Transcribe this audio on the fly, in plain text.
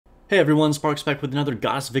Hey everyone, Sparks back with another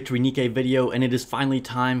Goddess Victory Nikke video, and it is finally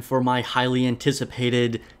time for my highly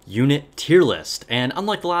anticipated unit tier list. And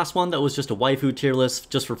unlike the last one that was just a waifu tier list,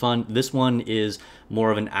 just for fun, this one is more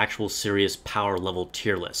of an actual serious power level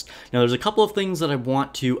tier list. Now there's a couple of things that I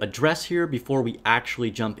want to address here before we actually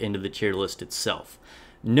jump into the tier list itself.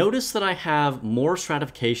 Notice that I have more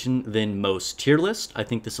stratification than most tier lists. I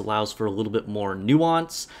think this allows for a little bit more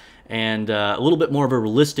nuance and a little bit more of a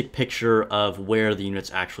realistic picture of where the units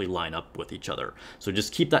actually line up with each other. So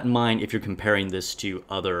just keep that in mind if you're comparing this to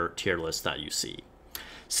other tier lists that you see.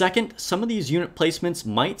 Second, some of these unit placements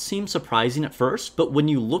might seem surprising at first, but when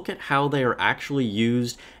you look at how they are actually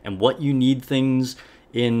used and what you need things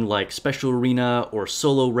in like special arena or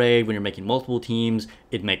solo raid when you're making multiple teams,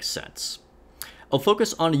 it makes sense. I'll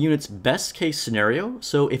focus on a unit's best case scenario,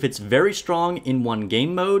 so if it's very strong in one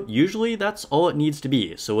game mode, usually that's all it needs to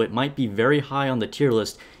be, so it might be very high on the tier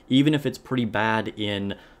list even if it's pretty bad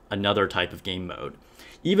in another type of game mode.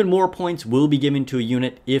 Even more points will be given to a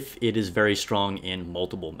unit if it is very strong in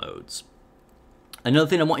multiple modes. Another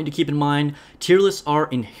thing I want you to keep in mind, tier lists are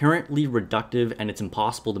inherently reductive and it's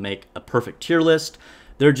impossible to make a perfect tier list.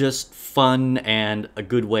 They're just fun and a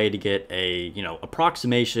good way to get a,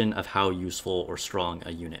 approximation of how useful or strong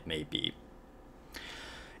a unit may be.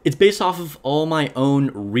 It's based off of all my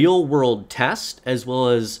own real-world tests, as well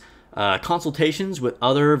as consultations with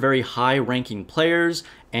other very high-ranking players,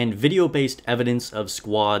 and video-based evidence of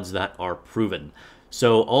squads that are proven.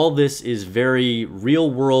 So all this is very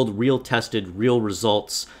real-world, real-tested, real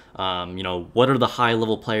results. What are the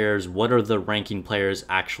high-level players? What are the ranking players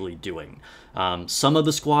actually doing? Some of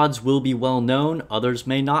the squads will be well known, others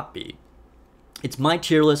may not be. It's my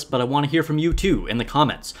tier list, but I want to hear from you too in the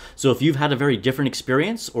comments. So if you've had a very different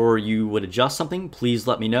experience or you would adjust something, please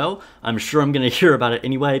let me know. I'm sure I'm going to hear about it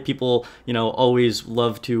anyway. People, always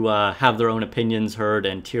love to have their own opinions heard,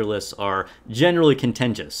 and tier lists are generally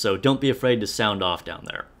contentious, so don't be afraid to sound off down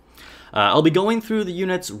there. I'll be going through the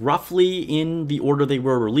units roughly in the order they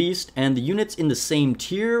were released, and the units in the same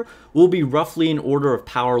tier will be roughly in order of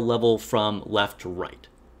power level from left to right.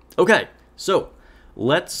 Okay, so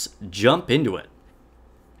let's jump into it.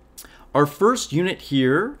 Our first unit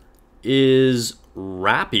here is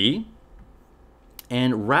Rappy,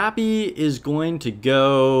 and Rappy is going to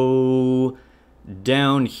go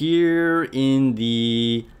down here in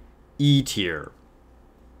the E tier.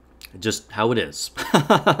 Just how it is.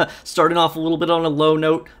 Starting off a little bit on a low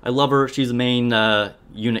note. I love her. She's the main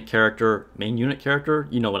unit character. Main unit character?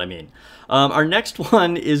 You know what I mean. Our next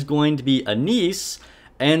one is going to be Anise.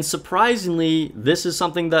 And surprisingly, this is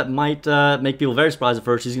something that might make people very surprised at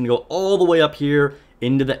first. She's going to go all the way up here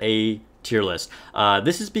into the A tier list.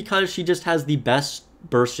 This is because she just has the best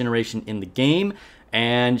burst generation in the game.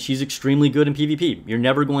 And she's extremely good in PvP. You're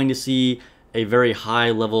never going to see a very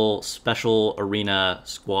high level special arena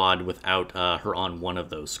squad without her on one of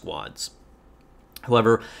those squads.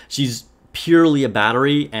 However, she's purely a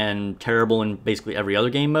battery and terrible in basically every other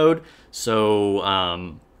game mode, so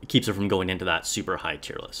it keeps her from going into that super high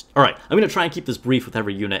tier list. All right, I'm going to try and keep this brief with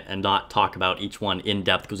every unit and not talk about each one in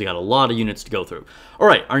depth because we got a lot of units to go through. All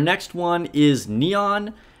right, our next one is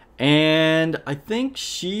Neon, and I think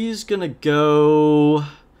she's going to go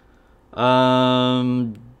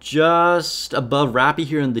just above Rappy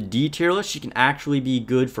here in the D tier list. She can actually be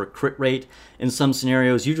good for crit rate in some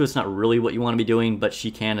scenarios. Usually it's not really what you want to be doing, but she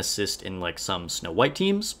can assist in like some Snow White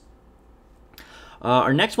teams.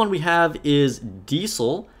 Our next one we have is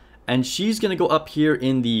Diesel, and she's going to go up here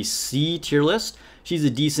in the C tier list. She's a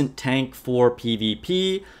decent tank for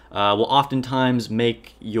PvP, will oftentimes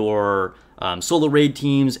make your solo raid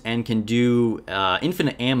teams and can do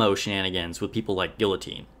infinite ammo shenanigans with people like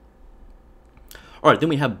Guillotine. All right, then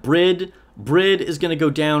we have Brid. Brid is going to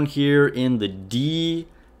go down here in the D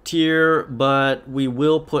tier, but we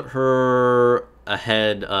will put her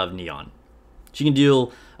ahead of Neon. She can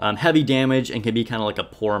deal heavy damage and can be kind of like a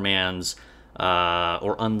poor man's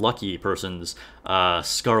or unlucky person's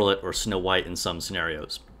Scarlet or Snow White in some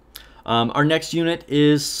scenarios. Our next unit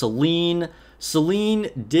is Celine.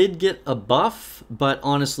 Celine did get a buff, but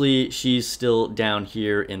honestly, she's still down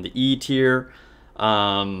here in the E tier.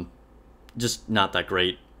 Just not that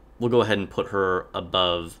great. We'll go ahead and put her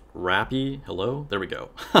above Rappy. Hello? There we go.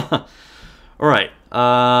 All right.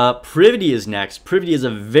 Privity is next. Privity is a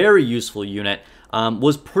very useful unit.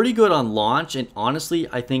 Was pretty good on launch, and honestly,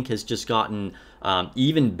 I think has just gotten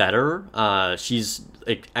even better. She's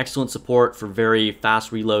excellent support for very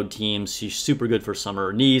fast reload teams. She's super good for Summer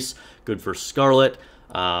or Nice, good for Scarlet.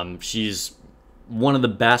 She's one of the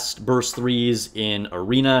best burst threes in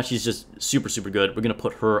Arena. She's just super, super good. We're going to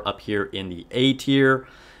put her up here in the A tier,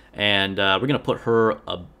 and we're going to put her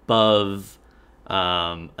above above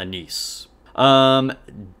Anise.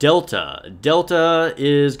 Delta. Delta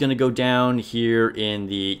is going to go down here in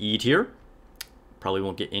the E tier. Probably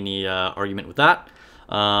won't get any argument with that.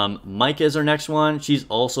 Mike is our next one. She's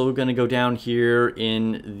also going to go down here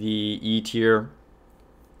in the E tier.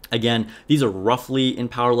 Again, these are roughly in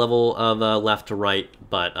power level of left to right,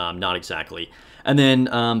 but not exactly. And then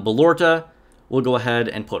Belorta, we'll go ahead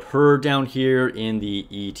and put her down here in the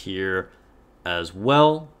E tier as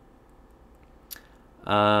well.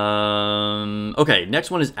 Okay, next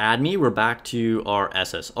one is Adme. We're back to our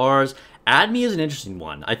SSRs. Adme is an interesting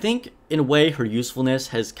one. I think, in a way, her usefulness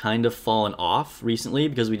has kind of fallen off recently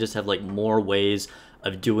because we just have, like, more ways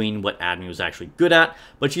of doing what Adme was actually good at,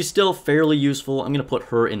 but she's still fairly useful. I'm going to put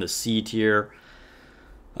her in the C tier.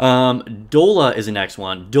 Dola is the next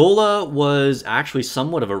one. Dola was actually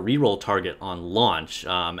somewhat of a reroll target on launch,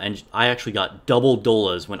 and I actually got double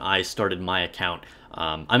Dolas when I started my account.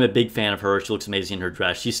 I'm a big fan of her. She looks amazing in her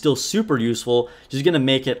dress. She's still super useful. She's going to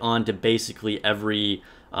make it onto basically every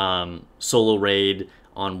solo raid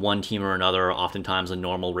on one team or another, oftentimes in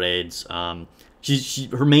normal raids.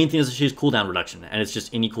 Her main thing is that she has cooldown reduction, and it's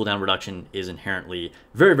just any cooldown reduction is inherently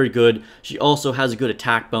very, very good. She also has a good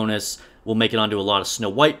attack bonus, will make it onto a lot of Snow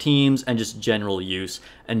White teams, and just general use.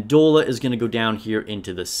 And Dola is going to go down here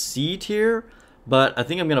into the C tier, but I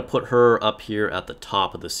think I'm going to put her up here at the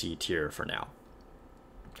top of the C tier for now.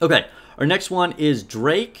 Okay, our next one is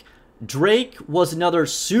Drake. Drake was another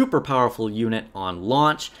super powerful unit on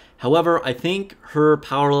launch. However, I think her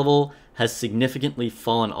power level has significantly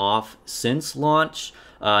fallen off since launch.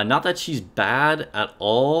 Not that she's bad at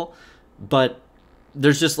all, but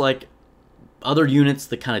there's just like other units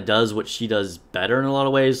that kind of does what she does better in a lot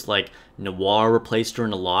of ways. Like Noir replaced her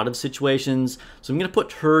in a lot of situations. So I'm going to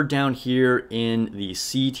put her down here in the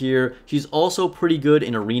C tier. She's also pretty good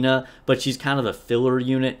in Arena, but she's kind of a filler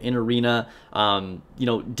unit in Arena. You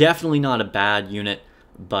know, definitely not a bad unit,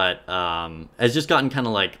 but has just gotten kind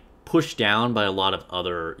of like pushed down by a lot of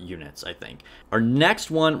other units, I think. Our next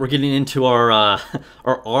one, we're getting into our R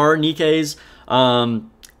Nikkes.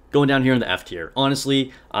 Going down here in the F tier.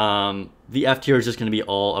 Honestly, the F tier is just going to be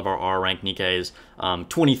all of our R rank Nikkes.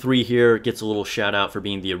 23 here gets a little shout out for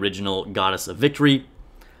being the original Goddess of Victory.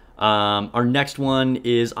 Our next one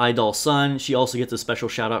is Idol Sun. She also gets a special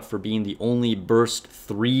shout out for being the only Burst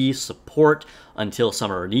 3 support until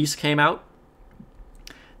Summer Anise came out.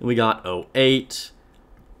 Then we got 08.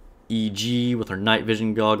 EG with her night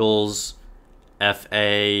vision goggles,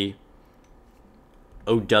 FA,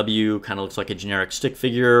 OW kind of looks like a generic stick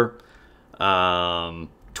figure,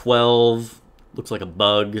 12 looks like a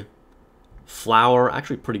bug, Flower,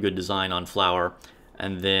 actually pretty good design on Flower,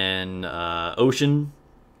 and then Ocean,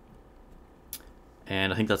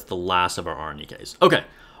 and I think that's the last of our R Nikkes. Okay,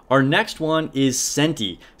 our next one is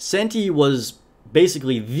Senti. Senti was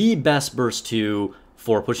basically the best Burst 2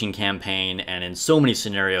 for pushing campaign and in so many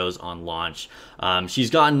scenarios on launch. She's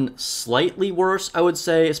gotten slightly worse, I would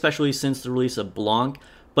say, especially since the release of Blanc,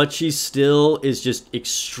 but she still is just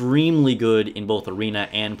extremely good in both Arena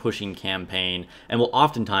and pushing campaign, and will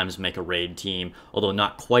oftentimes make a raid team, although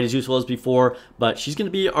not quite as useful as before, but she's going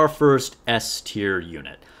to be our first S tier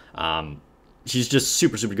unit. She's just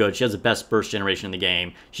super, super good. She has the best burst generation in the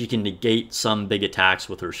game. She can negate some big attacks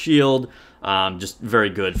with her shield. Just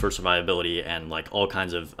very good for survivability and like all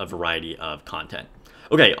kinds of a variety of content.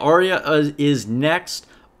 Okay, Arya is next.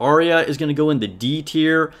 Arya is going to go in the D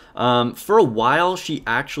tier. For a while, she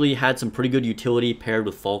actually had some pretty good utility paired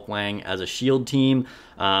with Folkwang as a shield team,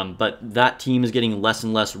 but that team is getting less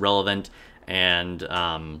and less relevant, and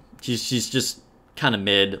she's just kind of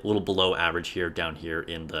mid, a little below average here, down here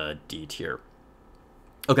in the D tier.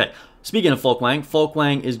 Okay, speaking of Folkwang,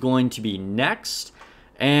 Folkwang is going to be next,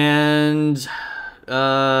 and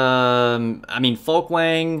I mean,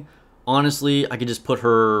 Folkwang, honestly, I could just put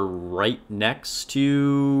her right next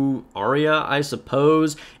to Arya, I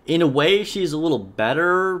suppose. In a way, she's a little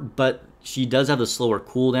better, but she does have a slower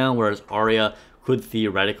cooldown, whereas Arya could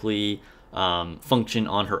theoretically function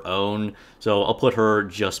on her own. So I'll put her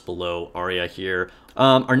just below Arya here.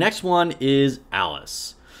 Our next one is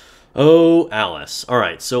Alice. Oh, Alice. All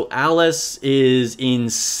right, so Alice is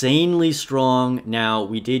insanely strong. Now,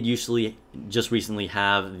 we did just recently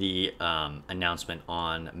have the announcement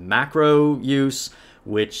on macro use,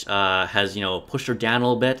 which has, you know, pushed her down a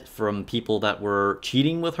little bit from people that were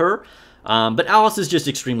cheating with her. But Alice is just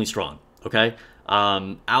extremely strong, okay?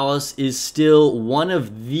 Alice is still one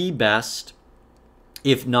of the best,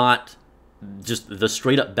 if not just the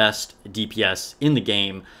straight up best DPS in the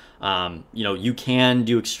game. You know, you can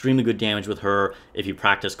do extremely good damage with her if you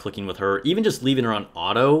practice clicking with her. Even just leaving her on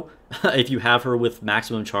auto, if you have her with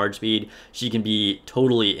maximum charge speed, she can be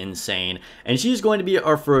totally insane. And she's going to be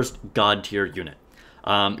our first God tier unit.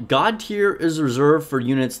 God tier is reserved for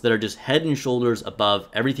units that are just head and shoulders above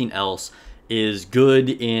everything else, is good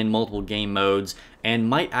in multiple game modes, and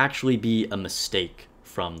might actually be a mistake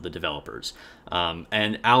from the developers.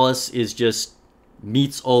 And Alice is just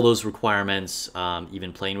meets all those requirements,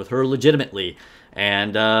 even playing with her legitimately.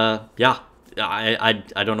 And yeah,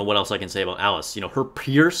 I don't know what else I can say about Alice. You know, her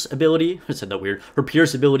Pierce ability, I said that weird, her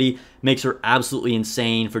Pierce ability makes her absolutely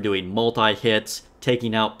insane for doing multi-hits,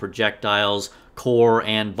 taking out projectiles, core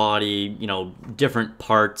and body, you know, different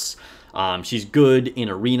parts. She's good in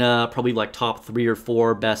Arena, probably like top 3 or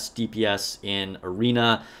 4 best DPS in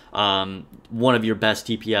Arena. One of your best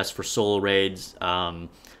DPS for solo raids.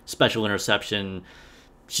 Special interception.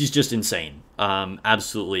 She's just insane.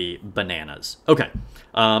 Absolutely bananas. Okay.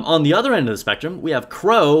 On the other end of the spectrum, we have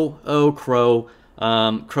Crow. Oh, Crow.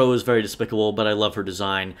 Crow is very despicable, but I love her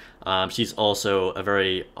design. She's also a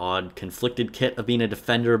very odd, conflicted kit of being a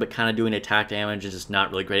defender, but kind of doing attack damage is just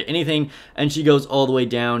not really great at anything. And she goes all the way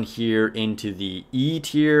down here into the E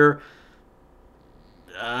tier.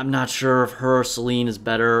 I'm not sure if her or Celine is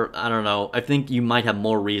better. I don't know. I think you might have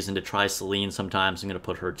more reason to try Celine sometimes. I'm going to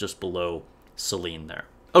put her just below Celine there.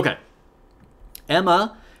 Okay.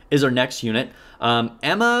 Emma is our next unit.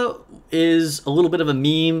 Emma is a little bit of a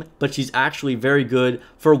meme, but she's actually very good.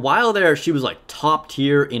 For a while there, she was like top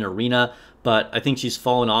tier in Arena, but I think she's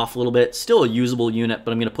fallen off a little bit. Still a usable unit,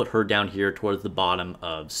 but I'm going to put her down here towards the bottom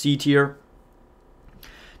of C tier.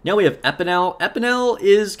 Now we have Epinel. Epinel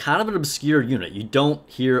is kind of an obscure unit. You don't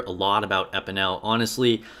hear a lot about Epinel,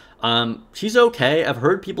 honestly. She's okay. I've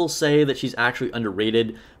heard people say that she's actually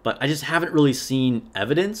underrated, but I just haven't really seen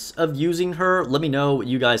evidence of using her. Let me know what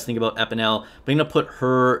you guys think about Epinel. But I'm going to put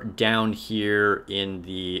her down here in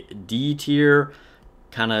the D tier,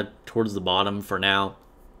 kind of towards the bottom for now.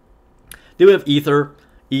 Then we have Ether.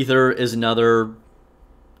 Ether is another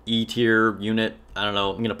E tier unit. I don't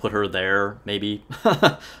know. I'm going to put her there, maybe.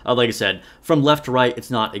 Like I said, from left to right,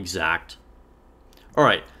 it's not exact. All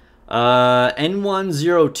right.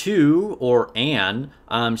 N102, or Anne,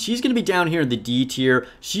 she's going to be down here in the D tier.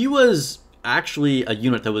 She was actually a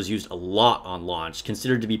unit that was used a lot on launch,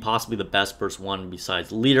 considered to be possibly the best burst 1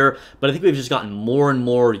 besides leader, but I think we've just gotten more and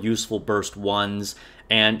more useful burst 1s,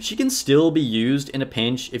 and she can still be used in a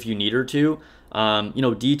pinch if you need her to. You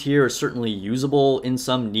know, D tier is certainly usable in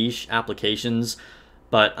some niche applications,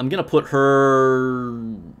 but I'm going to put her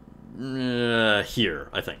here,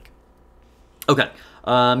 I think. Okay.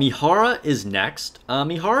 Mihara is next.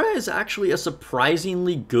 Mihara is actually a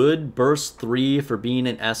surprisingly good burst 3 for being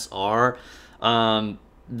an SR.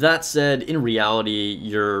 That said, in reality,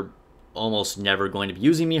 you're almost never going to be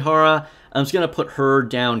using Mihara. I'm just going to put her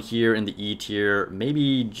down here in the E tier,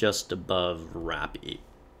 maybe just above Rappy.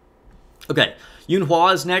 Okay,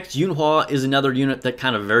 Yunhua is next. Yunhua is another unit that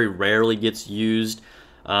kind of very rarely gets used.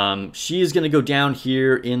 She is going to go down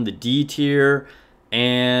here in the D tier,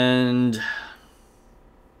 and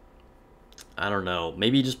I don't know,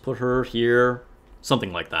 maybe just put her here,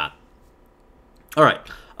 something like that. All right,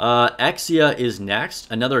 Exia is next,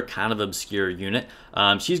 another kind of obscure unit.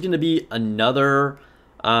 She's going to be another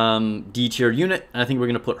D tier unit, and I think we're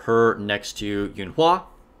going to put her next to Yunhua.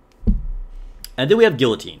 And then we have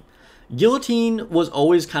Guillotine. Guillotine was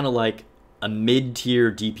always kind of like a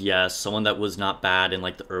mid-tier DPS, someone that was not bad in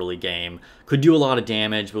like the early game, could do a lot of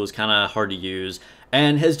damage, but was kind of hard to use,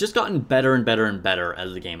 and has just gotten better and better and better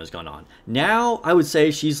as the game has gone on. Now, I would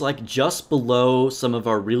say she's like just below some of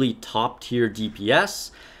our really top-tier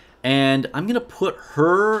DPS, and I'm going to put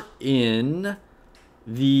her in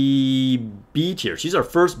the B tier. She's our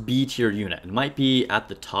first B tier unit. It might be at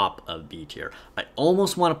the top of B tier. I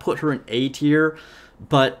almost want to put her in A tier,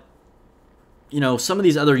 but you know, some of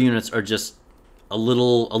these other units are just a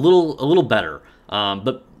little better.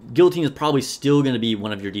 But Guillotine is probably still going to be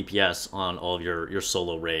one of your DPS on all of your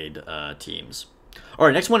solo raid teams. All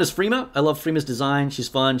right, next one is Freema. I love Freema's design. She's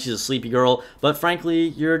fun. She's a sleepy girl, but frankly,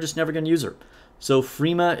 you're just never going to use her. So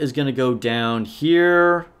Freema is going to go down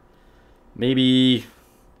here. Maybe,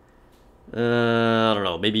 I don't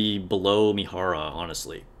know, maybe below Mihara,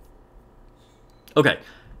 honestly. Okay.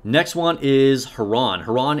 Next one is Haran.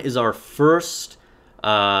 Haran is our first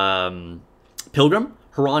Pilgrim.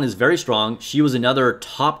 Haran is very strong. She was another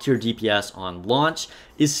top tier DPS on launch.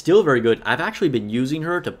 Is still very good. I've actually been using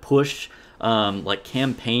her to push like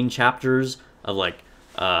campaign chapters of like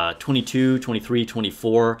 22, 23,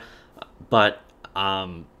 24. But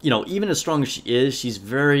you know, even as strong as she is, she's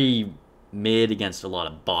very mid against a lot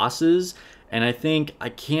of bosses. And I think I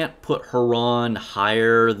can't put her on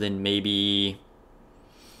higher than maybe...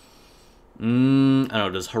 I don't know,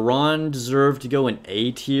 does Haran deserve to go in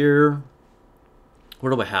A tier?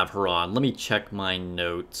 Where do I have her on? Let me check my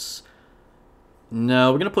notes.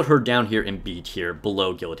 No, we're going to put her down here in B tier,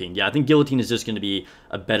 below Guillotine. Yeah, I think Guillotine is just going to be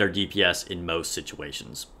a better DPS in most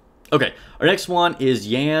situations. Okay, our next one is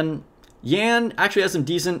Yan. Yan actually has some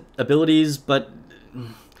decent abilities, but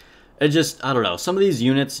it just, I don't know. Some of these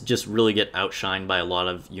units just really get outshined by a lot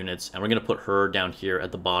of units, and we're going to put her down here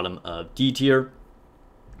at the bottom of D tier.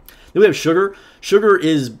 Then we have Sugar. Sugar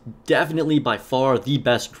is definitely by far the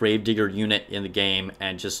best Gravedigger unit in the game,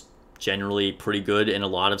 and just generally pretty good in a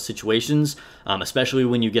lot of situations, especially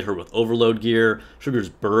when you get her with overload gear. Sugar's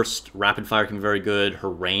burst, rapid fire can be very good. Her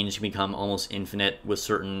range can become almost infinite with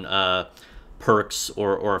certain perks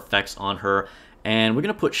or effects on her. And we're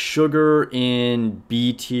going to put Sugar in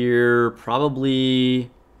B tier, probably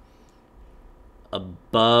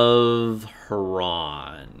above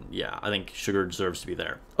Haran. Yeah, I think Sugar deserves to be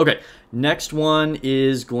there. Okay, next one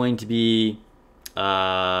is going to be,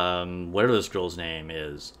 whatever this girl's name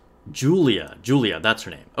is. Julia. Julia, that's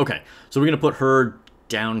her name. Okay, so we're going to put her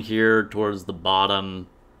down here towards the bottom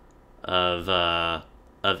of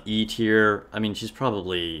E tier. I mean, she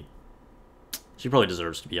probably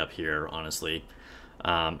deserves to be up here, honestly.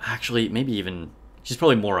 Actually, maybe even... She's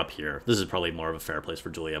probably more up here. This is probably more of a fair place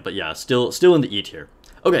for Julia. But yeah, still in the E tier.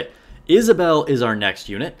 Okay, Isabel is our next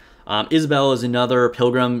unit. Isabel is another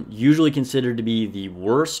Pilgrim, usually considered to be the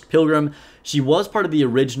worst Pilgrim. She was part of the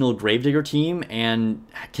original Gravedigger team and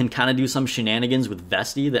can kind of do some shenanigans with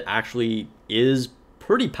Vesti that actually is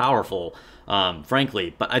pretty powerful,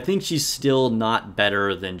 frankly. But I think she's still not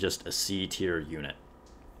better than just a C tier unit.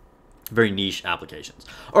 Very niche applications.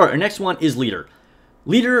 All right, our next one is Leader.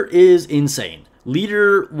 Leader is insane.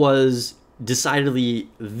 Leader was decidedly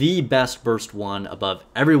the best burst one above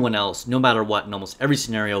everyone else, no matter what, in almost every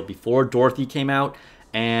scenario before Dorothy came out.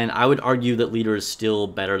 And I would argue that Leader is still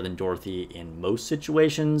better than Dorothy in most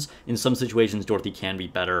situations. In some situations, Dorothy can be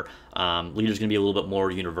better. Leader's going to be a little bit more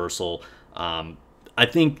universal. I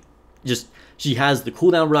think just she has the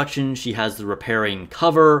cooldown reduction, she has the repairing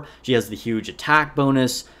cover, she has the huge attack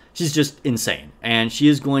bonus. She's just insane. And she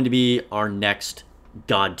is going to be our next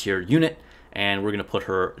God tier unit. And we're going to put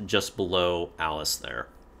her just below Alice there.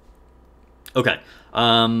 Okay,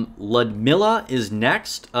 Ludmilla is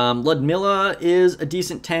next. Ludmilla is a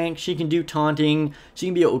decent tank. She can do taunting. She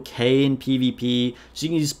can be okay in PvP. She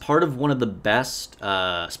can use part of one of the best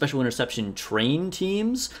special interception train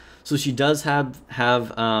teams. So she does have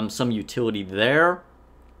some utility there.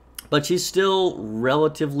 But she's still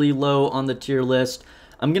relatively low on the tier list.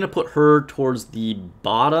 I'm going to put her towards the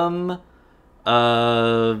bottom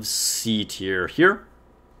of C tier here.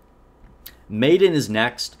 Maiden is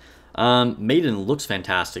next. Maiden looks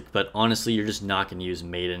fantastic, but honestly, you're just not going to use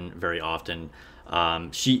Maiden very often.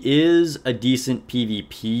 She is a decent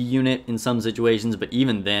PvP unit in some situations, but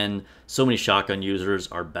even then, so many shotgun users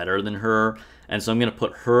are better than her. And so I'm going to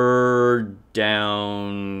put her down,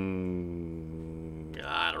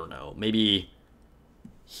 I don't know, maybe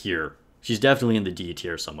here. She's definitely in the D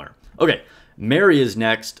tier somewhere. Okay, Mary is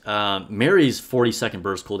next. Mary's 40-second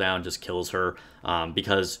burst cooldown just kills her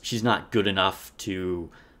because she's not good enough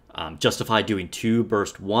to justify doing 2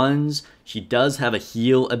 burst 1s. She does have a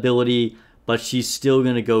heal ability, but she's still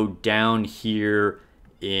going to go down here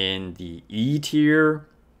in the E tier.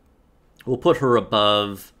 We'll put her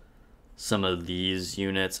above some of these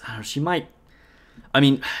units. She might... I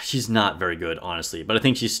mean, she's not very good, honestly, but I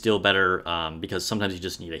think she's still better because sometimes you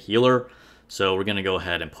just need a healer. So we're going to go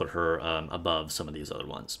ahead and put her above some of these other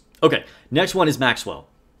ones. Okay, next one is Maxwell.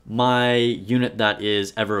 My unit that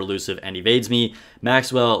is ever elusive and evades me.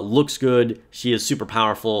 Maxwell looks good. She is super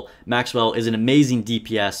powerful. Maxwell is an amazing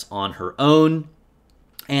DPS on her own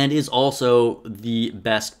and is also the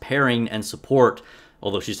best pairing and support,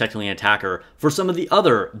 although she's technically an attacker, for some of the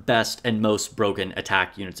other best and most broken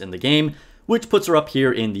attack units in the game, which puts her up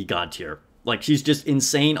here in the God tier. Like, she's just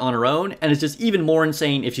insane on her own, and it's just even more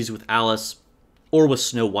insane if she's with Alice or with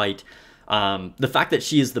Snow White. The fact that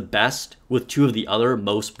she is the best with 2 of the other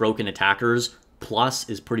most broken attackers, plus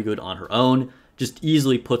is pretty good on her own, just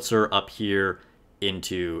easily puts her up here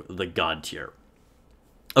into the God tier.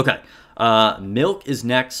 Okay, Milk is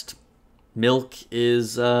next. Milk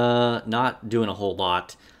is not doing a whole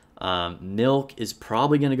lot. Milk is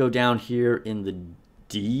probably going to go down here in the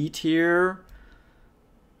D tier.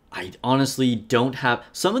 I honestly don't have...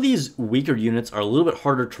 Some of these weaker units are a little bit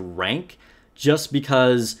harder to rank just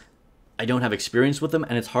because I don't have experience with them,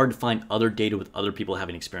 and it's hard to find other data with other people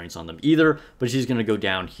having experience on them either, but she's going to go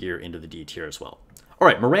down here into the D tier as well. All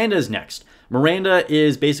right, Miranda is next. Miranda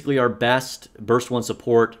is basically our best Burst 1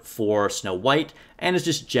 support for Snow White, and is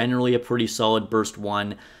just generally a pretty solid Burst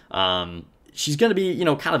 1. She's going to be, you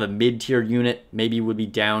know, kind of a mid-tier unit, maybe would be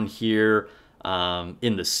down here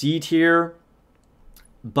in the C tier.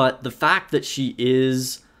 But the fact that she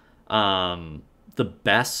is the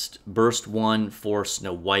best Burst 1 for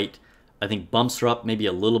Snow White, I think bumps her up maybe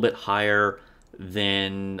a little bit higher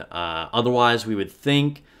than otherwise we would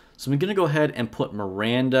think. So I'm going to go ahead and put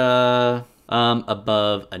Miranda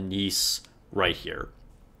above Anise right here.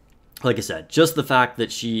 Like I said, just the fact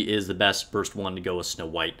that she is the best Burst 1 to go with Snow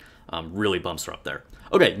White really bumps her up there.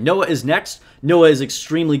 Okay, Noah is next. Noah is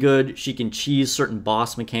extremely good. She can cheese certain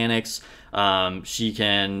boss mechanics. She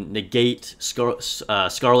can negate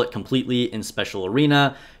Scarlet completely in Special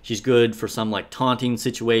Arena. She's good for some like taunting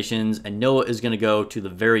situations. And Noah is going to go to the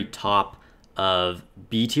very top of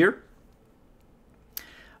B tier.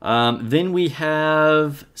 Then we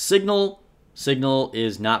have Signal. Signal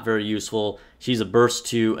is not very useful. She's a burst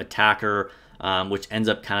 2 attacker, which ends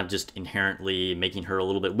up kind of just inherently making her a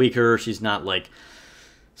little bit weaker. She's not like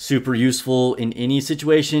super useful in any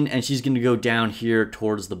situation, and she's going to go down here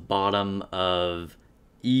towards the bottom of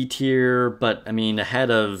E tier, but I mean ahead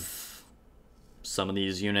of some of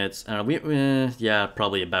these units. Yeah,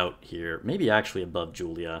 probably about here. Maybe actually above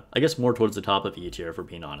Julia. I guess more towards the top of E tier, if we're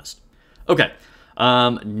being honest. Okay.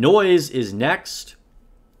 Noise is next.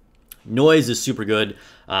 Noise is super good.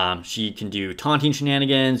 She can do taunting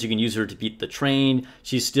shenanigans. You can use her to beat the train.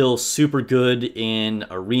 She's still super good in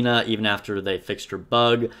Arena, even after they fixed her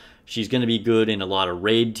bug. She's going to be good in a lot of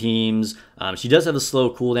raid teams. She does have a slow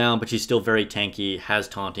cooldown, but she's still very tanky, has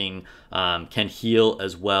taunting, can heal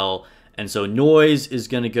as well. And so Noise is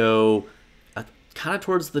going to go kind of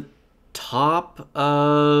towards the top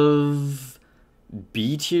of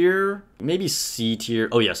B tier, maybe C tier.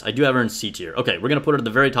 Oh yes, I do have her in C tier. Okay, we're gonna put her at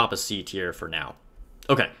the very top of C tier for now.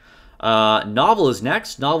 Okay, Novel is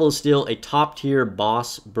next. Novel is still a top tier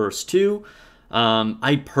boss Burst 2.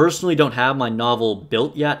 I personally don't have my Novel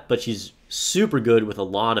built yet, but she's super good with a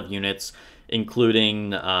lot of units,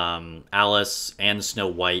 including Alice and Snow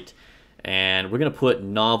White. And we're gonna put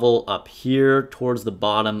Novel up here towards the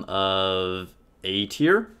bottom of A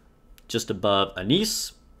tier, just above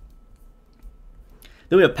Anise.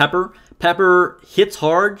 Then we have Pepper. Pepper hits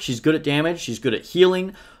hard. She's good at damage. She's good at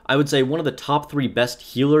healing. I would say one of the top 3 best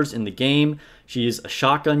healers in the game. She's a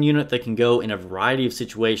shotgun unit that can go in a variety of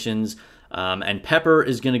situations. And Pepper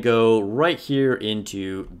is going to go right here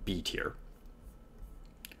into B tier.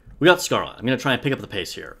 We got Scarlet. I'm going to try and pick up the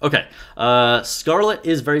pace here. Okay. Scarlet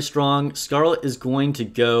is very strong. Scarlet is going to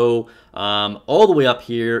go all the way up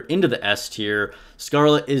here into the S tier.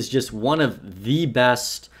 Scarlet is just one of the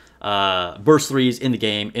best burst 3s in the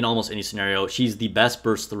game in almost any scenario. She's the best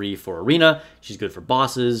burst 3 for Arena. She's good for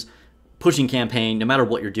bosses, pushing campaign, no matter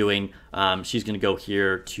what you're doing. She's going to go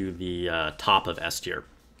here to the top of S tier.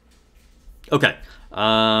 Okay,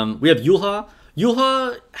 we have Yulha.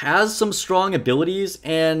 Yulha has some strong abilities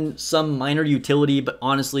and some minor utility, but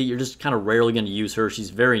honestly, you're just kind of rarely going to use her.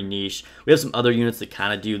 She's very niche. We have some other units that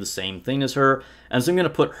kind of do the same thing as her, and so I'm going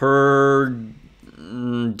to put her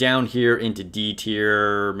down here into D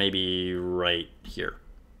tier, maybe right here.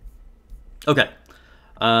 Okay.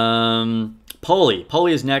 Polly.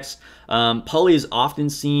 Polly is next. Polly is often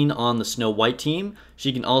seen on the Snow White team.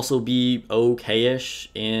 She can also be okay-ish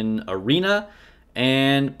in Arena.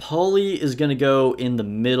 And Polly is going to go in the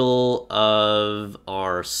middle of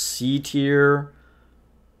our C tier.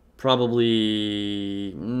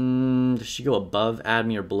 Probably, does she go above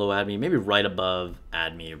Adme or below Adme? Maybe right above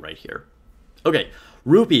Adme right here. Okay,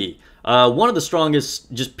 Rupee, one of the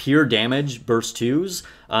strongest just pure damage burst 2s.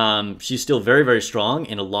 She's still very, very strong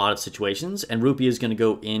in a lot of situations, and Rupee is going to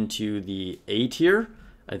go into the A tier,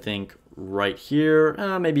 I think right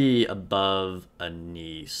here, maybe above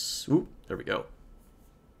Anise. Ooh, there we go.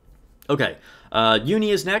 Okay,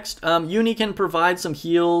 Uni is next. Uni can provide some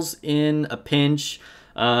heals in a pinch.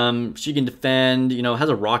 She can defend, you know, has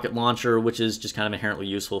a rocket launcher, which is just kind of inherently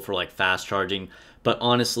useful for like fast charging. But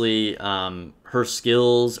honestly, her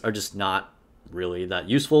skills are just not really that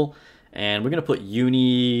useful. And we're going to put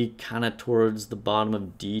Uni kind of towards the bottom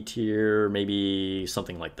of D tier, maybe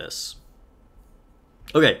something like this.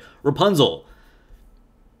 Okay, Rapunzel.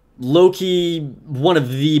 low-key one of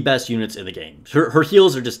the best units in the game. Her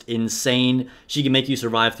heals are just insane. She can make you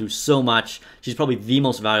survive through so much. She's probably the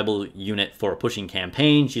most valuable unit for a pushing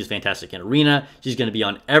campaign. She's fantastic in arena. She's going to be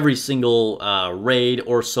on every single raid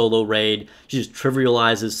or solo raid. She just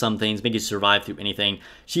trivializes some things, makes you survive through anything.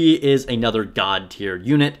 She is another god tier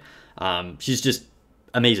unit. She's just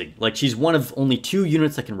amazing. Like, she's one of only 2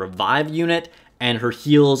 units that can revive unit, and her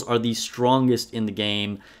heals are the strongest in the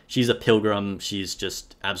game. She's a pilgrim. She's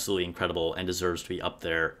just absolutely incredible and deserves to be up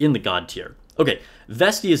there in the god tier. Okay,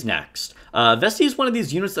 Vesti is next. Vesti is one of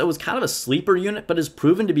these units that was kind of a sleeper unit, but has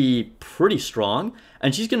proven to be pretty strong.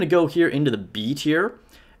 And she's going to go here into the B tier.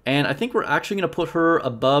 And I think we're actually going to put her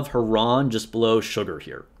above Haran, just below Sugar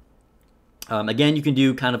here. Again, you can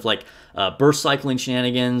do kind of like burst cycling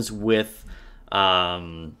shenanigans with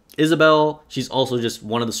Isabel. She's also just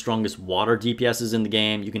one of the strongest water DPSs in the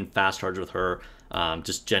game. You can fast charge with her.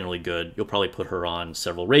 Just generally good. You'll probably put her on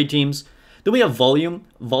several raid teams. Then we have Volume.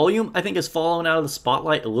 Volume, I think, has fallen out of the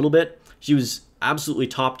spotlight a little bit. She was absolutely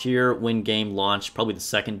top tier when game launched, probably the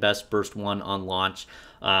second best burst one on launch.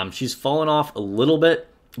 She's fallen off a little bit,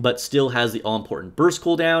 but still has the all-important burst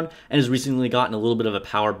cooldown, and has recently gotten a little bit of a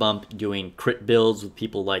power bump doing crit builds with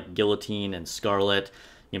people like Guillotine and Scarlet.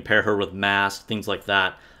 You can pair her with Mask, things like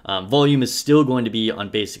that. Volume is still going to be on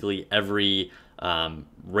basically every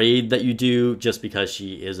raid that you do, just because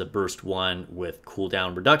she is a burst 1 with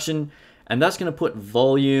cooldown reduction. And that's going to put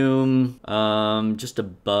Volume just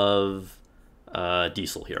above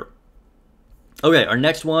Diesel here. Okay, our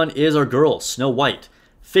next one is our girl, Snow White.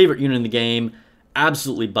 Favorite unit in the game.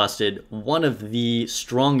 Absolutely busted. One of the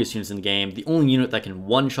strongest units in the game. The only unit that can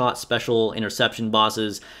one-shot special interception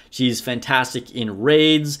bosses. She's fantastic in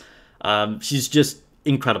raids. She's just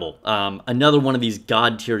incredible. Another one of these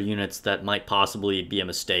god tier units that might possibly be a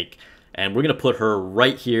mistake. And we're going to put her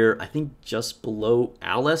right here, I think just below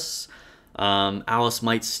Alice. Alice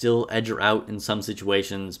might still edge her out in some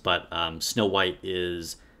situations, but Snow White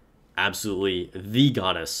is absolutely the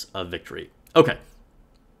goddess of victory. Okay.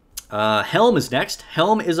 Helm is next.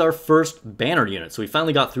 Helm is our first banner unit, so we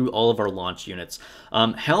finally got through all of our launch units.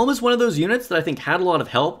 Helm is one of those units that I think had a lot of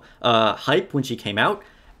hype when she came out,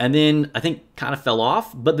 and then I think kind of fell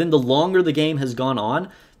off, but then the longer the game has gone on,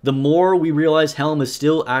 the more we realize Helm is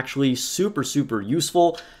still actually super, super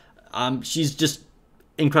useful. She's just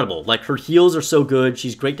incredible. Like, her heals are so good.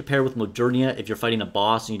 She's great to pair with Modernia if you're fighting a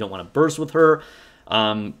boss and you don't want to burst with her.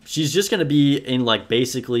 She's just going to be in, like,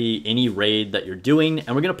 basically any raid that you're doing,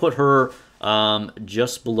 and we're going to put her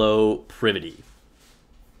just below Privity.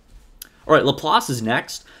 All right, Laplace is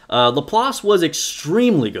next. Laplace was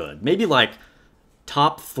extremely good. Maybe, like,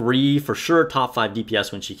 top 3, for sure, top 5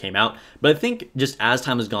 DPS when she came out. But I think just as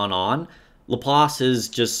time has gone on, Laplace has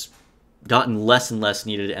just gotten less and less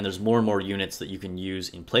needed, and there's more and more units that you can use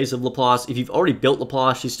in place of Laplace. If you've already built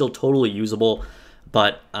Laplace, she's still totally usable,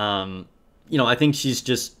 but you know, I think she's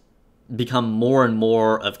just become more and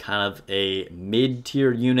more of kind of a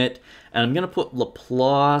mid-tier unit, and I'm going to put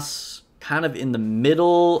Laplace kind of in the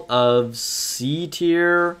middle of C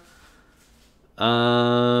tier.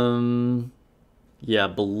 Yeah,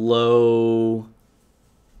 below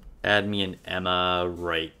Admi and Emma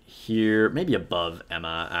right here. Maybe above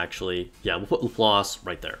Emma, actually. Yeah, we'll put Laplace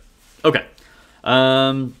right there. Okay.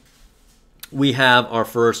 We have our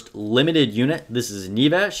first limited unit. This is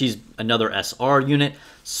Nikke. She's another SR unit.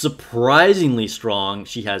 Surprisingly strong.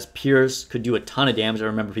 She has Pierce, could do a ton of damage. I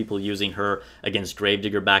remember people using her against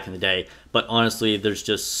Gravedigger back in the day. But honestly, there's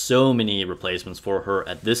just so many replacements for her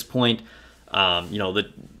at this point. You know, that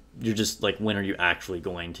you're just like, when are you actually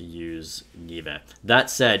going to use Nikke? That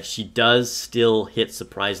said, she does still hit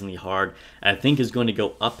surprisingly hard. I think is going to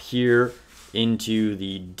go up here into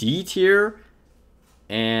the D tier.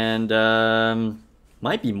 And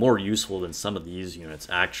might be more useful than some of these units,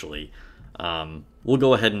 actually. We'll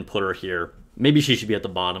go ahead and put her here. Maybe she should be at the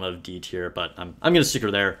bottom of D tier, but I'm going to stick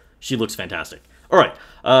her there. She looks fantastic. All right,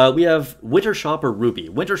 we have Winter Shopper Rupee.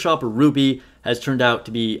 Winter Shopper Rupee has turned out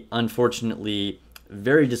to be, unfortunately,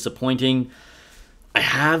 very disappointing. I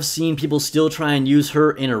have seen people still try and use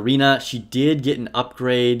her in Arena. She did get an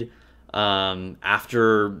upgrade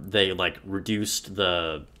after they, like, reduced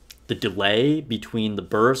the delay between the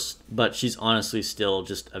bursts, but she's honestly still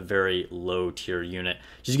just a very low tier unit.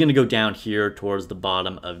 She's going to go down here towards the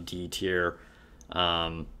bottom of D tier.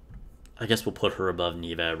 I guess we'll put her above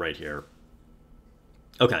Nikke right here.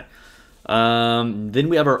 Okay. Then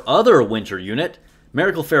we have our other winter unit.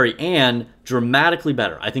 Miracle Fairy Anne, dramatically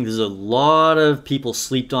better. I think there's a lot of people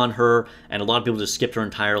sleeped on her, and a lot of people just skipped her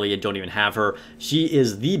entirely and don't even have her. She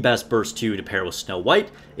is the best Burst 2 to pair with Snow White,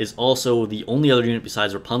 is also the only other unit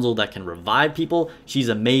besides Rapunzel that can revive people. She's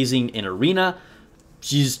amazing in Arena.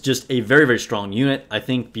 She's just a very, very strong unit. I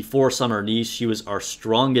think before Summer Niche, she was our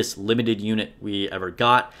strongest limited unit we ever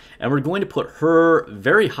got. And we're going to put her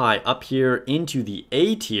very high up here into the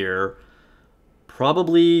A tier,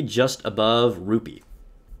 probably just above Rupee.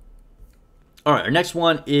 All right, our next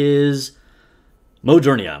one is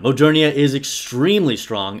Modernia. Modernia is extremely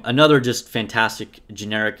strong. Another just fantastic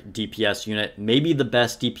generic DPS unit. Maybe the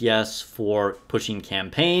best DPS for pushing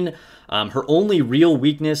campaign. Her only real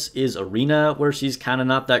weakness is Arena, where she's kind of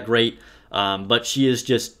not that great. But she is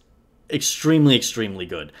just extremely, extremely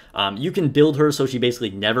good. You can build her so she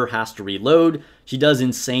basically never has to reload. She does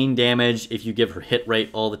insane damage if you give her hit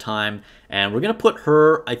rate all the time. And we're going to put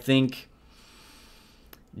her, I think,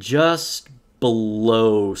 just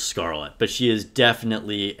below Scarlet, but she is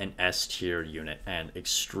definitely an S tier unit and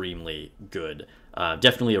extremely good.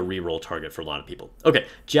 Definitely a reroll target for a lot of people. Okay,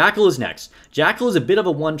 Jackal is next. Jackal is a bit of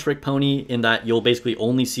a one-trick pony in that you'll basically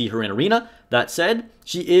only see her in Arena. That said,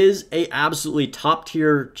 she is a absolutely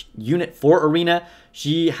top-tier unit for Arena.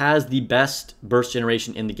 She has the best burst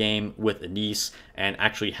generation in the game with Anise, and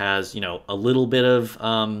actually has, you know, a little bit of,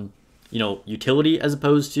 you know, utility as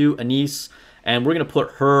opposed to Anise. And we're going to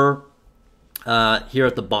put her here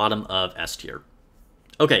at the bottom of S tier.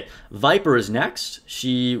 Okay, Viper is next.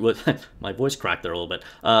 She was... my voice cracked there a little bit.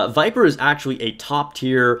 Viper is actually a top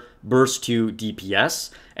tier burst 2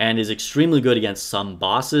 DPS and is extremely good against some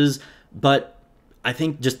bosses, but I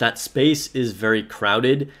think just that space is very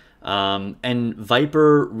crowded. And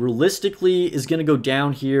Viper realistically is going to go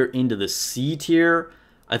down here into the C tier.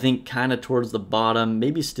 I think kind of towards the bottom,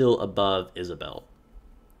 maybe still above Isabelle.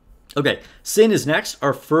 Okay, Sin is next,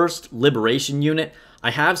 our first Liberation unit.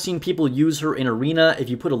 I have seen people use her in Arena. If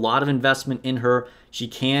you put a lot of investment in her, she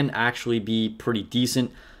can actually be pretty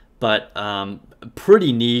decent, but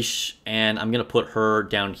pretty niche, and I'm going to put her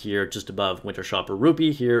down here just above Winter Shopper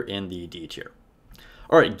Rupee here in the D tier.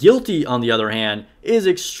 All right, Guilty, on the other hand, is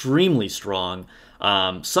extremely strong.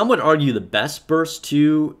 Some would argue the best Burst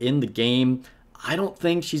 2 in the game. I don't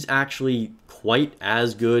think she's actually quite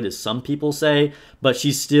as good as some people say, but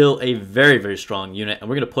she's still a very, very strong unit, and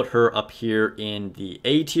we're going to put her up here in the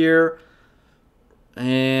A tier,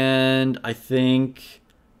 and I think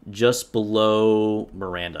just below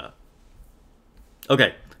Miranda.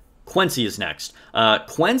 Okay, Quincy is next.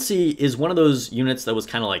 Quincy is one of those units that was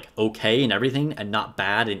kind of like okay in everything and not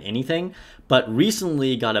bad in anything, but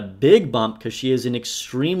recently got a big bump because she is an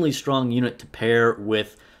extremely strong unit to pair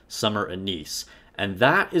with Summer Anise. And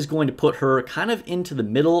that is going to put her kind of into the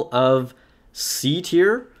middle of C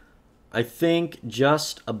tier. I think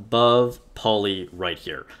just above Polly right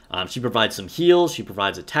here. She provides some heals, she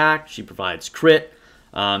provides attack, she provides crit.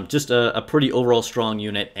 Just a pretty overall strong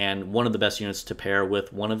unit and one of the best units to pair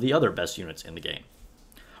with one of the other best units in the game.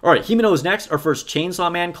 All right, Himeno is next, our first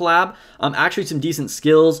Chainsaw Man collab. Actually some decent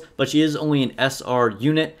skills, but she is only an SR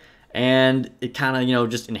unit, and it kind of, you know,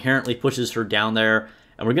 just inherently pushes her down there.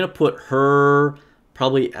 And we're going to put her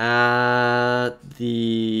probably at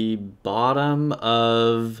the bottom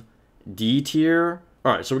of D tier.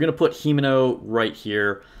 All right, so we're going to put Himeno right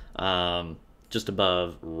here, just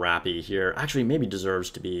above Rappy here. Actually, maybe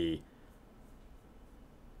deserves to be,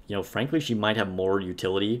 you know, frankly, she might have more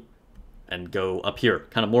utility and go up here,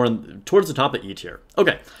 kind of more towards the top of E tier.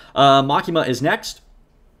 Okay, Makima is next.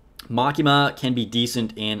 Makima can be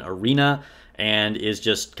decent in Arena and is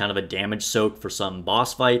just kind of a damage soak for some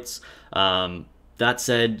boss fights. That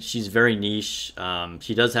said, she's very niche.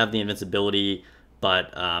 She does have the invincibility,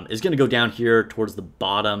 but is going to go down here towards the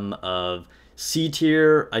bottom of C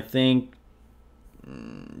tier, I think,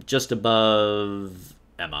 just above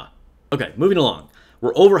Emma. Okay, moving along.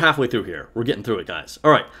 We're over halfway through here. We're getting through it, guys.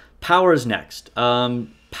 All right, Power is next.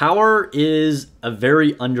 Power is a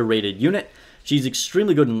very underrated unit. She's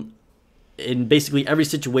extremely good in basically every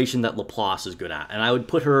situation that Laplace is good at, and I would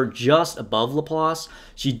put her just above Laplace.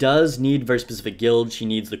 She does need very specific guilds. She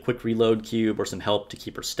needs the quick reload cube or some help to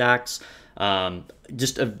keep her stacks.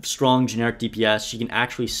 Just a strong generic DPS. She can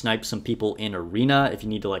actually snipe some people in Arena if you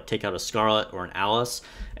need to like take out a Scarlet or an Alice,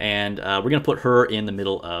 and we're gonna put her in the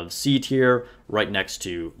middle of C tier, right next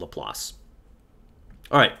to Laplace.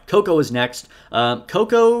 All right, Coco is next.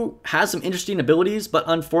 Coco has some interesting abilities, but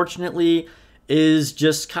unfortunately is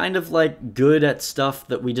just kind of like good at stuff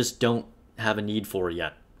that we just don't have a need for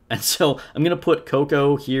yet. And so I'm going to put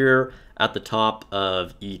Coco here at the top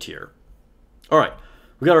of E tier. All right,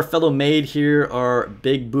 We got our fellow maid here, our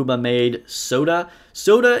big booba maid, Soda.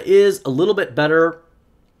 Soda is a little bit better,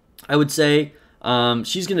 I would say.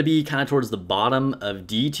 She's going to be kind of towards the bottom of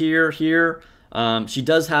D tier here. She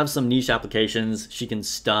does have some niche applications. She can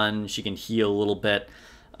stun, she can heal a little bit.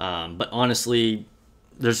 But honestly,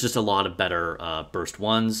 there's just a lot of better burst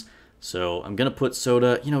ones. So I'm going to put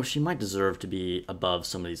Soda. You know, she might deserve to be above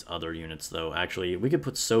some of these other units, though. Actually, we could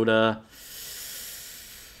put Soda.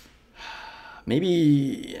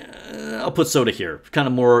 Maybe I'll put Soda here. Kind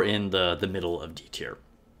of more in the middle of D tier.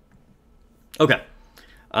 Okay.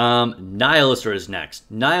 Nihilister is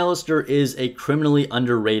next. Nihilister is a criminally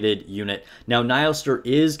underrated unit. Now, Nihilister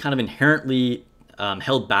is kind of inherently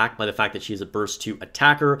held back by the fact that she's a burst 2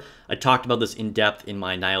 attacker. I talked about this in depth in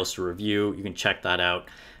my Nihilister review. You can check that out.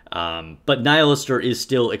 But Nihilister is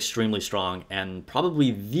still extremely strong and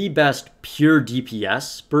probably the best pure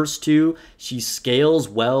DPS burst 2. She scales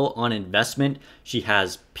well on investment. She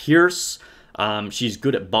has Pierce. She's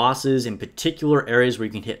good at bosses, in particular areas where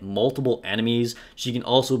you can hit multiple enemies. She can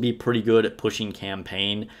also be pretty good at pushing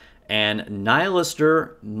campaign. And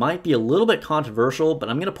Nihilister might be a little bit controversial, but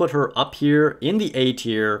I'm going to put her up here in the A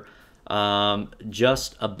tier,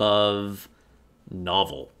 just above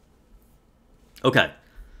Novel. Okay.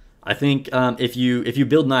 I think if you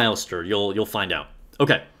build Nihilister, you'll find out.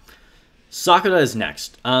 Okay, Sakura is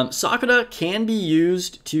next. Sakura can be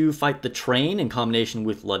used to fight the train in combination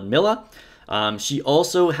with Ludmilla. She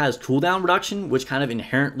also has cooldown reduction, which kind of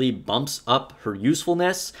inherently bumps up her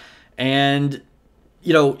usefulness, and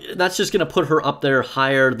you know that's just going to put her up there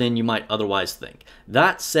higher than you might otherwise think.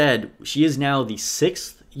 That said, she is now the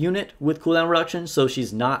 6th unit with cooldown reduction, so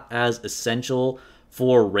she's not as essential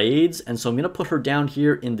for raids, and so I'm going to put her down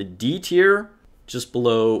here in the D tier, just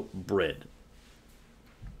below Brid.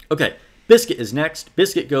 Okay, Biscuit is next.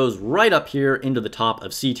 Biscuit goes right up here into the top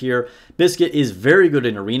of C tier. Biscuit is very good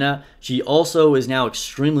in Arena. She also is now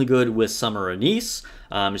extremely good with Summer Anise.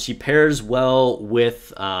 She pairs well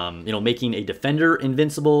with, you know, making a defender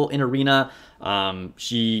invincible in Arena.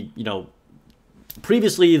 She, you know,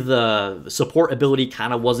 previously the support ability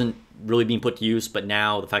kind of wasn't really being put to use, but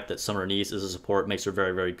now the fact that Summer Anise is a support makes her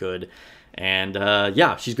very, very good. And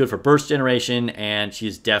yeah, she's good for burst generation, and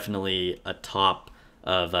she's definitely a top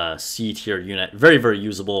of C tier unit. Very, very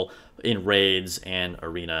usable in raids and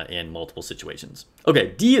Arena in multiple situations.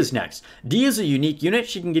 Okay, D is next. D is a unique unit.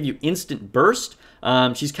 She can give you instant burst.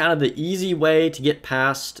 She's kind of the easy way to get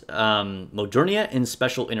past Modernia in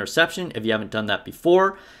Special Interception if you haven't done that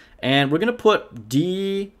before. And we're going to put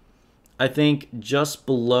D, I think, just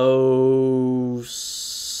below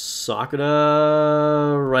Sakura,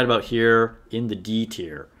 right about here in the D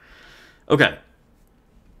tier. Okay.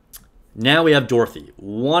 Now we have Dorothy,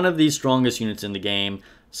 one of the strongest units in the game.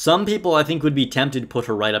 Some people, I think, would be tempted to put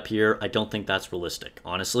her right up here. I don't think that's realistic,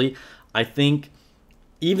 honestly. I think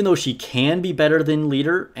even though she can be better than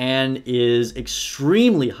Leader and is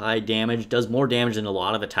extremely high damage, does more damage than a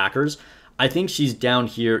lot of attackers, I think she's down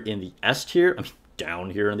here in the S tier. I mean, down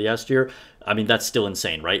here in the S tier. I mean, that's still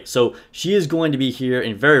insane, right? So she is going to be here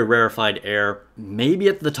in very rarefied air, maybe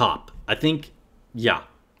at the top. I think, yeah,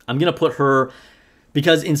 I'm going to put her,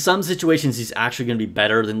 because in some situations, she's actually going to be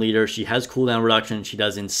better than Leader. She has cooldown reduction. She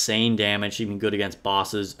does insane damage. She's even good against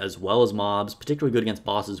bosses as well as mobs, particularly good against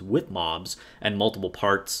bosses with mobs and multiple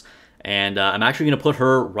parts. And I'm actually going to put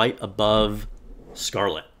her right above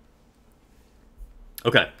Scarlet.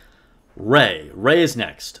 Okay. Ray. Ray is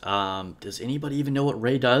next. Does anybody even know what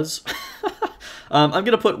Ray does? I'm going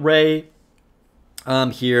to put Ray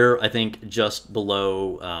here, I think, just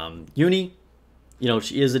below Uni. You know,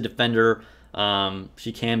 she is a defender.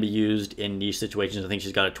 She can be used in niche situations. I think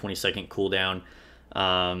she's got a 20-second cooldown.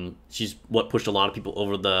 She's what pushed a lot of people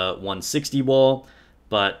over the 160 wall.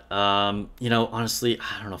 But, you know, honestly,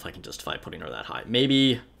 I don't know if I can justify putting her that high.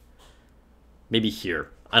 Maybe here.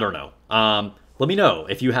 I don't know. Let me know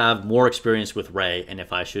if you have more experience with Ray and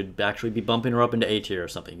if I should actually be bumping her up into A tier or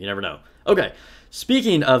something. You never know. Okay,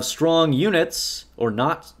 speaking of strong units, or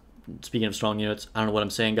not speaking of strong units, I don't know what I'm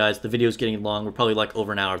saying, guys. The video is getting long. We're probably like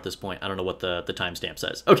over an hour at this point. I don't know what the timestamp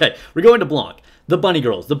says. Okay, we're going to Blanc. The Bunny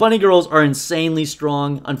Girls. The Bunny Girls are insanely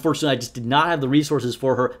strong. Unfortunately, I just did not have the resources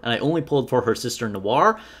for her, and I only pulled for her sister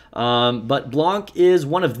Noir. But Blanc is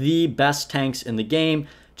one of the best tanks in the game.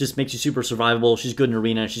 Just makes you super survivable. She's good in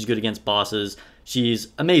Arena. She's good against bosses. She's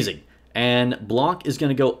amazing. And Blanc is going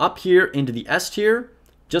to go up here into the S tier,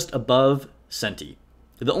 just above Senti.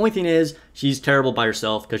 The only thing is, she's terrible by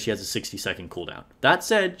herself because she has a 60-second cooldown. That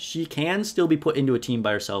said, she can still be put into a team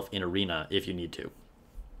by herself in Arena if you need to.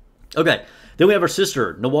 Okay, then we have our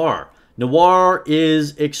sister, Noir. Noir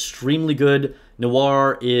is extremely good.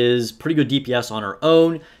 Noir is pretty good DPS on her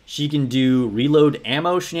own. She can do reload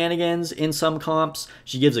ammo shenanigans in some comps.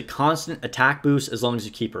 She gives a constant attack boost as long as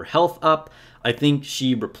you keep her health up. I think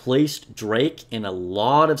she replaced Drake in a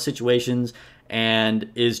lot of situations and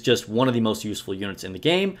is just one of the most useful units in the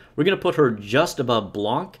game. We're going to put her just above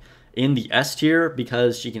Blanc in the S tier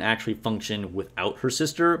because she can actually function without her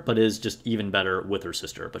sister, but is just even better with her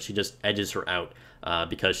sister. But she just edges her out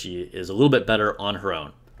because she is a little bit better on her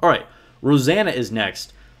own. All right, Rosanna is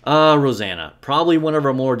next. Rosanna, probably one of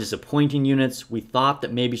our more disappointing units. We thought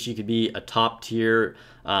that maybe she could be a top tier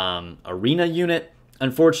arena unit.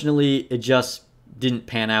 Unfortunately, it just didn't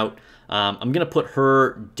pan out. I'm going to put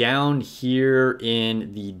her down here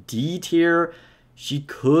in the D tier. She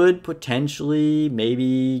could potentially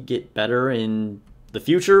maybe get better in the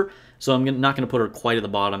future. So I'm not going to put her quite at the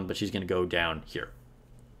bottom, but she's going to go down here.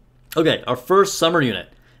 Okay, our first summer unit,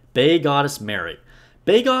 Bay Goddess Mary.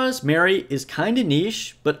 Bay Goddess Mary is kind of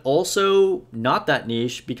niche, but also not that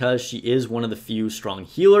niche because she is one of the few strong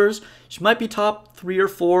healers. She might be top 3 or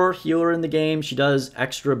 4 healer in the game. She does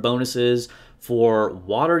extra bonuses for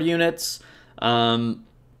water units.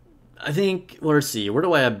 I think, let's see, where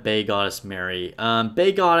do I have Bay Goddess Mary?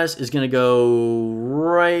 Bay Goddess is going to go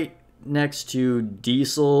right next to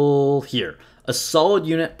Diesel here. A solid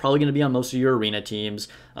unit, probably going to be on most of your arena teams,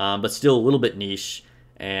 but still a little bit niche.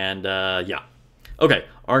 And yeah. Okay,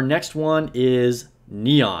 our next one is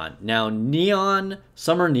Neon. Now, Neon,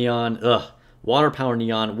 Summer Neon, Water Power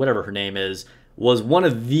Neon, whatever her name is, was one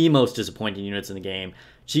of the most disappointing units in the game.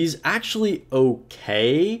 She's actually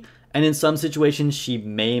okay, and in some situations, she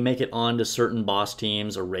may make it onto certain boss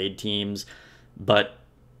teams or raid teams, but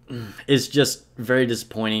it's just very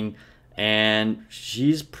disappointing, and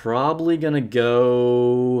she's probably going to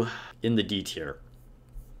go in the D tier.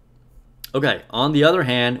 Okay, on the other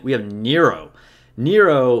hand, we have Nero.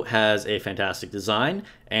 Nero has a fantastic design,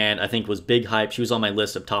 and I think was big hype. She was on my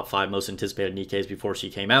list of top 5 most anticipated Nikkes before she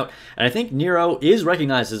came out. And I think Nero is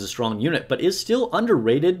recognized as a strong unit, but is still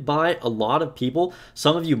underrated by a lot of people.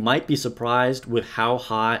 Some of you might be surprised with how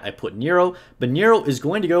high I put Nero, but Nero is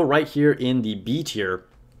going to go right here in the B tier,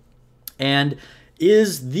 and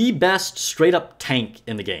is the best straight-up tank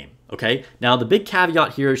in the game. Okay, now the big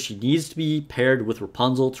caveat here is she needs to be paired with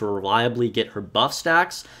Rapunzel to reliably get her buff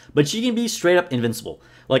stacks, but she can be straight up invincible.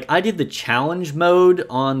 Like, I did the challenge mode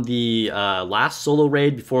on the last solo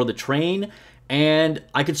raid before the train, and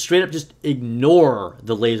I could straight up just ignore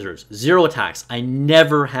the lasers. 0 attacks. I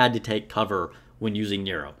never had to take cover when using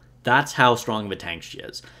Nero. That's how strong of a tank she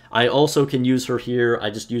is. I also can use her here.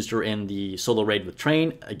 I just used her in the solo raid with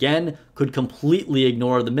Train. Again, could completely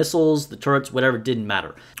ignore the missiles, the turrets, whatever, didn't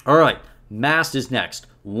matter. All right, Mast is next.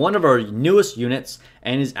 One of our newest units,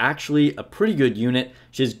 and is actually a pretty good unit.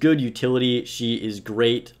 She has good utility. She is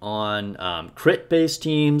great on crit-based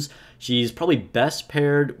teams. She's probably best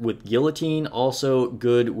paired with Guillotine, also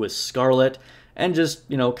good with Scarlet, and just,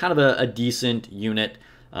 you know, kind of a decent unit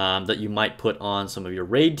that you might put on some of your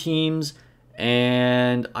raid teams.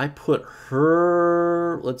 And I put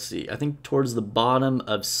her, let's see, I think towards the bottom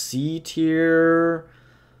of C tier.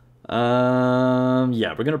 Yeah,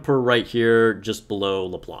 we're going to put her right here, just below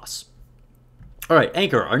Laplace. All right,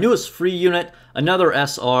 Anchor, our newest free unit, another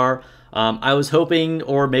SR. I was hoping,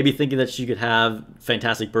 or maybe thinking, that she could have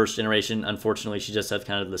fantastic burst generation. Unfortunately, she just has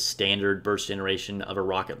kind of the standard burst generation of a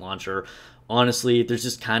rocket launcher. Honestly, there's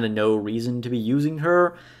just kind of no reason to be using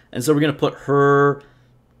her. And so we're going to put her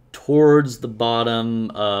towards the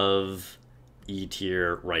bottom of E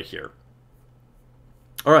tier right here.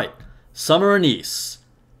 All right, Summer Anise,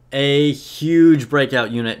 a huge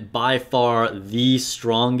breakout unit, by far the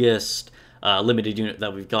strongest limited unit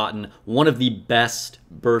that we've gotten. One of the best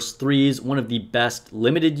burst 3s, one of the best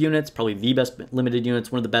limited units, probably the best limited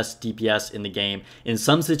units, one of the best DPS in the game. In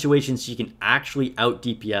some situations, she can actually out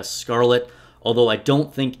DPS Scarlet, although I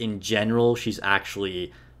don't think in general she's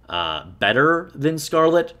actually better than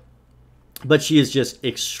Scarlet. But she is just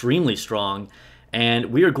extremely strong, and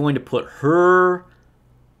we are going to put her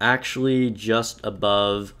actually just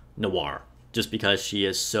above Noir, just because she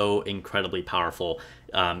is so incredibly powerful.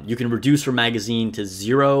 You can reduce her magazine to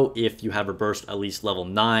 0 if you have her burst at least level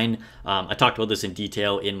 9. I talked about this in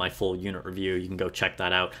detail in my full unit review. You can go check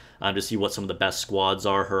that out to see what some of the best squads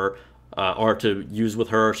are to use with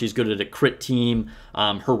her. She's good at a crit team.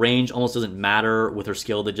 Her range almost doesn't matter with her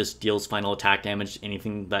skill that just deals final attack damage to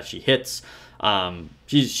anything that she hits.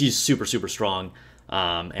 She's super, super strong.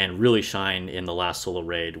 And really shine in the last solo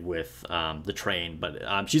raid with the Train.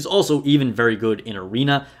 But she's also even very good in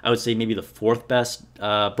Arena. I would say maybe the 4th best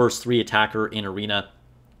Burst 3 attacker in Arena.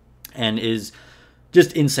 And is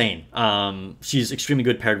just insane. She's extremely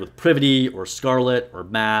good paired with Privity or Scarlet or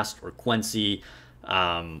Mast or Quincy.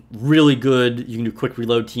 Really good. You can do quick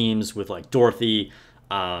reload teams with like Dorothy.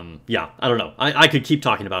 Yeah, I don't know. I could keep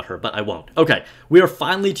talking about her, but I won't. Okay, we are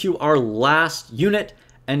finally to our last unit,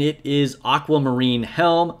 and it is Aquamarine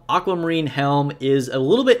Helm. Aquamarine Helm is a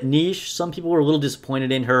little bit niche. Some people were a little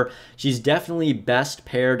disappointed in her. She's definitely best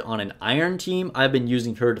paired on an Iron team. I've been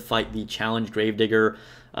using her to fight the Challenge Gravedigger,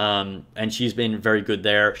 and she's been very good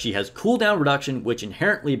there. She has cooldown reduction, which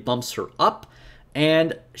inherently bumps her up,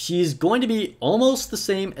 and she's going to be almost the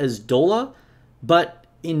same as Dola, but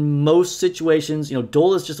in most situations,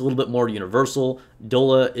 Dola is just a little bit more universal.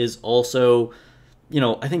 Dola is also,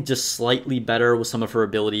 I think just slightly better with some of her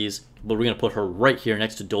abilities, but we're going to put her right here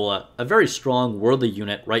next to Dola, a very strong worldly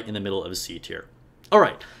unit right in the middle of a C tier. All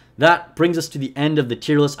right, that brings us to the end of the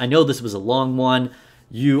tier list. I know this was a long one.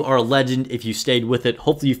 You are a legend if you stayed with it.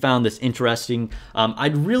 Hopefully you found this interesting.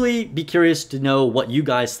 I'd really be curious to know what you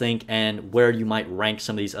guys think and where you might rank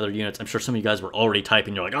some of these other units. I'm sure some of you guys were already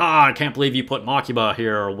typing. You're like, I can't believe you put Makima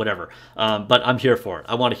here or whatever. But I'm here for it.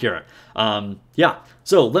 I want to hear it. Yeah,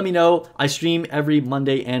 so let me know. I stream every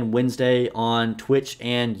Monday and Wednesday on Twitch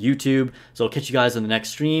and YouTube. So I'll catch you guys in the next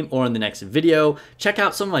stream or in the next video. Check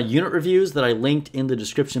out some of my unit reviews that I linked in the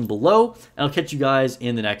description below. And I'll catch you guys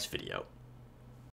in the next video.